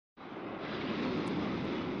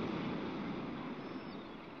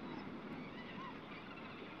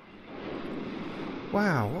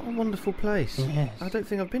Wow, what a wonderful place. Yes. I don't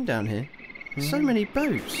think I've been down here. So many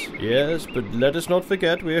boats. Yes, but let us not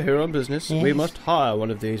forget we are here on business. Yes. We must hire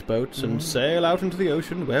one of these boats and sail out into the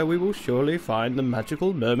ocean where we will surely find the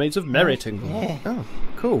magical Mermaids of Merritingle. Yeah. Oh,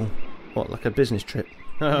 cool. What, like a business trip?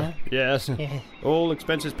 Yes. Yeah. All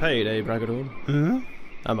expenses paid, eh, Bragadorn? Hmm?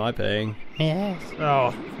 Am I paying? Yes.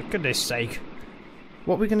 Oh, for goodness sake.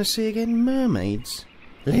 What are we going to see again? Mermaids?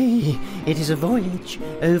 Lee, it is a voyage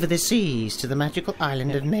over the seas to the magical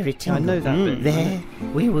island of Merritingle. I know that bit. There,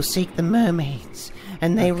 we will seek the mermaids,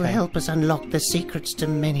 and they will Okay. help us unlock the secrets to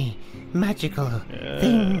many magical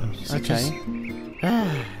things. Such as,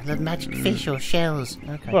 the magic fish or shells.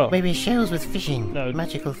 Okay. Well, Maybe shells with fishing. No.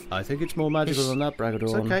 Magical. I think it's more magical than that,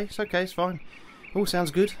 Bragadorn. It's okay, it's fine. All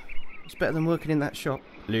sounds good. It's better than working in that shop.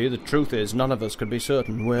 Lee, the truth is none of us can be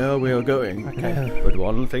certain where we are going. Okay. But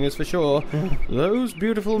one thing is for sure, those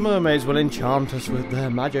beautiful mermaids will enchant us with their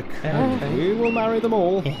magic. And we will marry them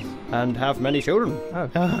all Yes. and have many children.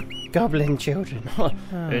 Oh, goblin children.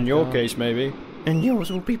 In your case, maybe. And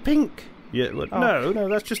yours will be pink. Yeah, well, no,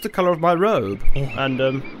 that's just the colour of my robe. Yeah.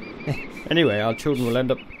 And, anyway, our children will end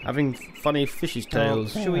up having funny fishy's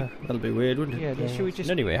tails. Should we... That'll be weird, wouldn't it? Yeah, should we just...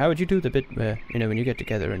 Anyway, how would you do the bit where, when you get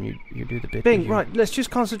together and you do the bit? Bing, right, let's just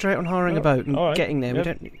concentrate on hiring a boat and all right. getting there.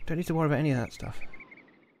 Yep. We don't need to worry about any of that stuff.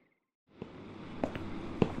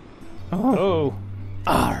 Oh,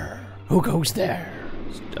 Arr, who goes there?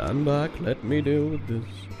 stand back, let me deal with this.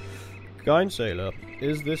 Kind sailor,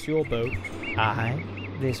 is this your boat? Aye,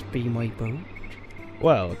 this be my boat.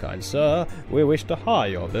 Well, kind sir, we wish to hire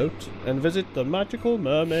your boat and visit the magical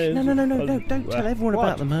mermaids. No, don't tell everyone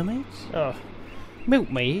about the mermaids. Oh,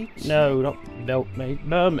 Milkmaids? no, not milkmaid,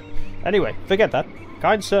 mermaid. Anyway, forget that.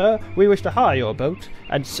 Kind sir, we wish to hire your boat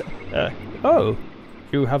and oh,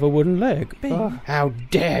 you have a wooden leg. Bing. how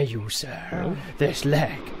dare you, sir? Oh. This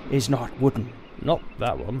leg is not wooden. Not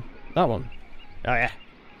that one. That one. Oh, yeah,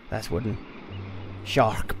 that's wooden.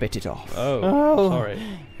 Shark bit it off. Oh, sorry.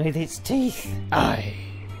 With its teeth. Aye.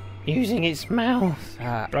 Using its mouth.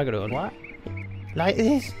 Bragadorn. What? Like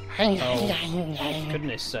this.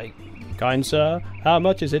 Goodness sake. Kind sir, how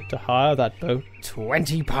much is it to hire that boat?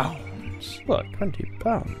 £20. What,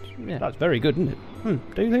 £20? Yeah. That's very good, isn't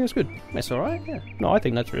it? Do you think it's good? That's alright, yeah. No, I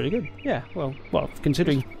think that's really good. Yeah, well,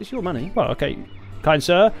 Considering... it's your money. Well, okay. Kind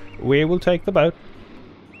sir, we will take the boat.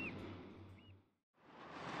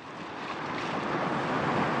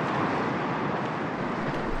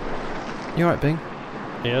 You alright, Bing?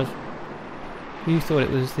 Yes. You thought it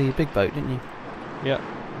was the big boat, didn't you? Yeah.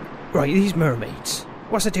 Right, these mermaids.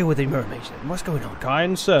 What's the deal with the mermaids then? What's going on?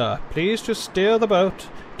 Kind sir, please just steer the boat.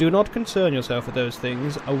 Do not concern yourself with those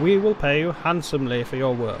things. We will pay you handsomely for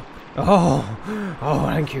your work. Oh,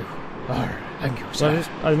 thank you. Thank you, sir.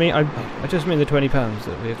 Well, I just mean the £20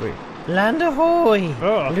 that we agreed. Land ahoy!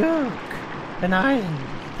 Oh. Look, an island.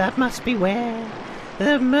 That must be where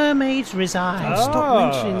the mermaids reside.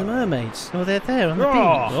 Stop mentioning the mermaids. Oh, they're there on the Oh.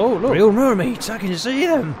 beach. Oh, look. Real mermaids, I can see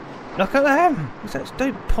them. Look at them.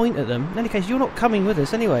 Don't point at them. In any case, you're not coming with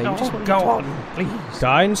us anyway. We just want go you to- on, please.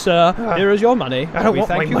 Kind sir, here is your money. I don't we want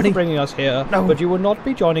thank my you money. for bringing us here, No. but you will not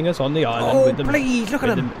be joining us on the island Oh, with them. please, look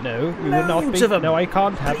at them. No, you will not Loads be. of them. No, I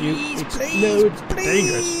can't have Please, you. It's, please, no, it's please.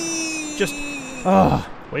 dangerous. Just, well,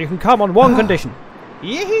 you can come on one condition.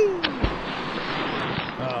 Yee-hoo!